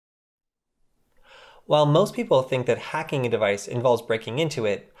While most people think that hacking a device involves breaking into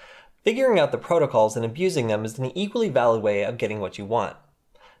it, figuring out the protocols and abusing them is an equally valid way of getting what you want.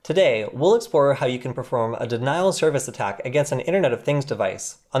 Today, we'll explore how you can perform a denial of service attack against an Internet of Things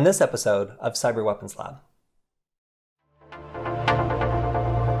device on this episode of Cyber Weapons Lab.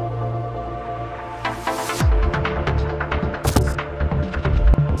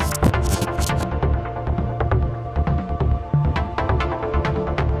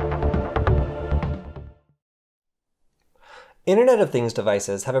 Internet of Things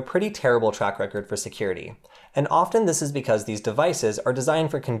devices have a pretty terrible track record for security, and often this is because these devices are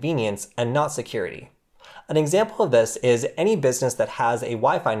designed for convenience and not security. An example of this is any business that has a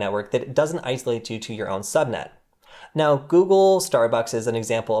Wi-Fi network that doesn't isolate you to your own subnet. Now, Google, Starbucks is an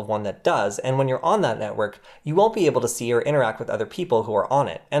example of one that does, and when you're on that network, you won't be able to see or interact with other people who are on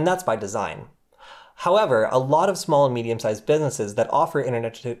it, and that's by design. However, a lot of small and medium-sized businesses that offer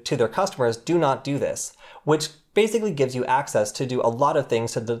internet to their customers do not do this, which basically gives you access to do a lot of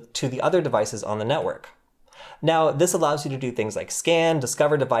things to the other devices on the network. Now, this allows you to do things like scan,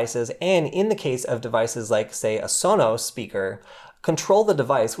 discover devices, and in the case of devices like, say, a Sonos speaker, control the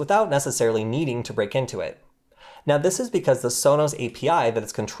device without necessarily needing to break into it. Now, this is because the Sonos API that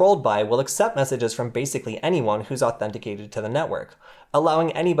it's controlled by will accept messages from basically anyone who's authenticated to the network,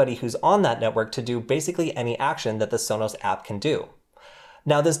 allowing anybody who's on that network to do basically any action that the Sonos app can do.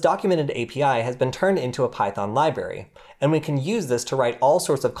 Now, this documented API has been turned into a Python library, and we can use this to write all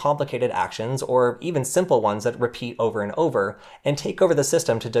sorts of complicated actions or even simple ones that repeat over and over and take over the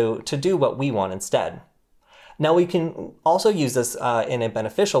system to do what we want instead. Now, we can also use this in a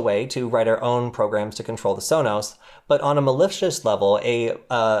beneficial way to write our own programs to control the Sonos, but on a malicious level, a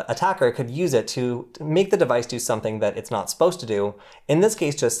attacker could use it to make the device do something that it's not supposed to do. In this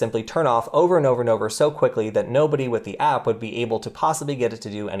case, just simply turn off over and over and over so quickly that nobody with the app would be able to possibly get it to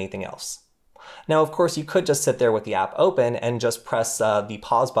do anything else. Now, of course, you could just sit there with the app open and just press the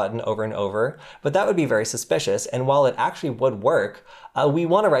pause button over and over, but that would be very suspicious. And while it actually would work, we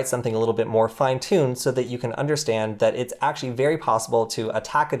want to write something a little bit more fine-tuned so that you can understand that it's actually very possible to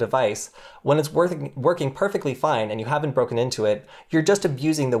attack a device when it's working perfectly fine and you haven't broken into it. You're just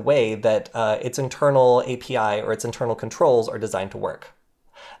abusing the way that its internal API or its internal controls are designed to work.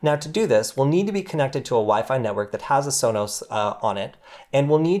 Now, to do this, we'll need to be connected to a Wi-Fi network that has a Sonos on it, and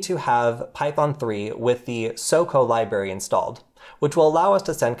we'll need to have Python 3 with the SOCO library installed, which will allow us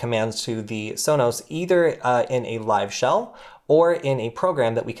to send commands to the Sonos either in a live shell or in a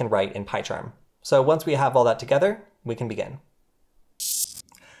program that we can write in PyCharm. So once we have all that together, we can begin.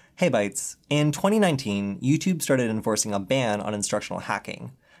 Hey Bytes, in 2019, YouTube started enforcing a ban on instructional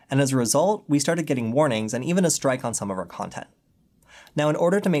hacking, and as a result, we started getting warnings and even a strike on some of our content. Now, in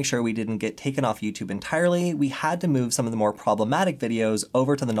order to make sure we didn't get taken off YouTube entirely, we had to move some of the more problematic videos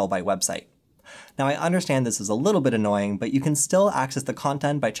over to the Null Byte website. Now, I understand this is a little bit annoying, but you can still access the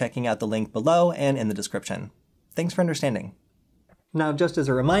content by checking out the link below and in the description. Thanks for understanding. Now, just as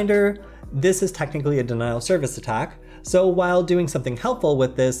a reminder, this is technically a denial of service attack, so while doing something helpful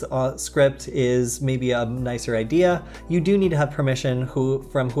with this script is maybe a nicer idea, you do need to have permission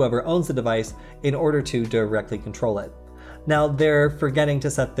from whoever owns the device in order to directly control it. Now, they're forgetting to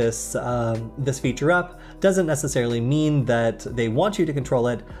set this feature up doesn't necessarily mean that they want you to control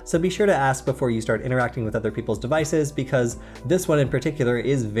it, so be sure to ask before you start interacting with other people's devices because this one in particular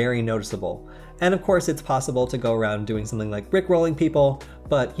is very noticeable. And of course, it's possible to go around doing something like rickrolling people,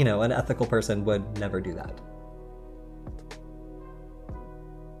 but you know, an ethical person would never do that.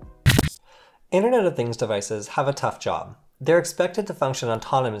 Internet of Things devices have a tough job. They're expected to function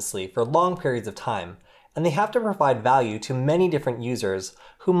autonomously for long periods of time, and they have to provide value to many different users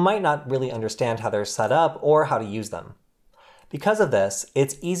who might not really understand how they're set up or how to use them. Because of this,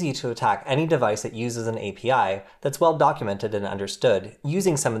 it's easy to attack any device that uses an API that's well documented and understood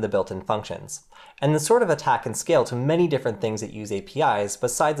using some of the built-in functions. And this sort of attack can scale to many different things that use APIs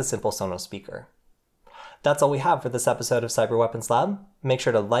besides a simple Sonos speaker. That's all we have for this episode of Cyber Weapons Lab. Make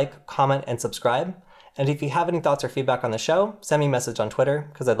sure to like, comment, and subscribe. And if you have any thoughts or feedback on the show, send me a message on Twitter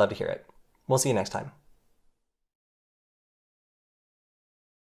because I'd love to hear it. We'll see you next time.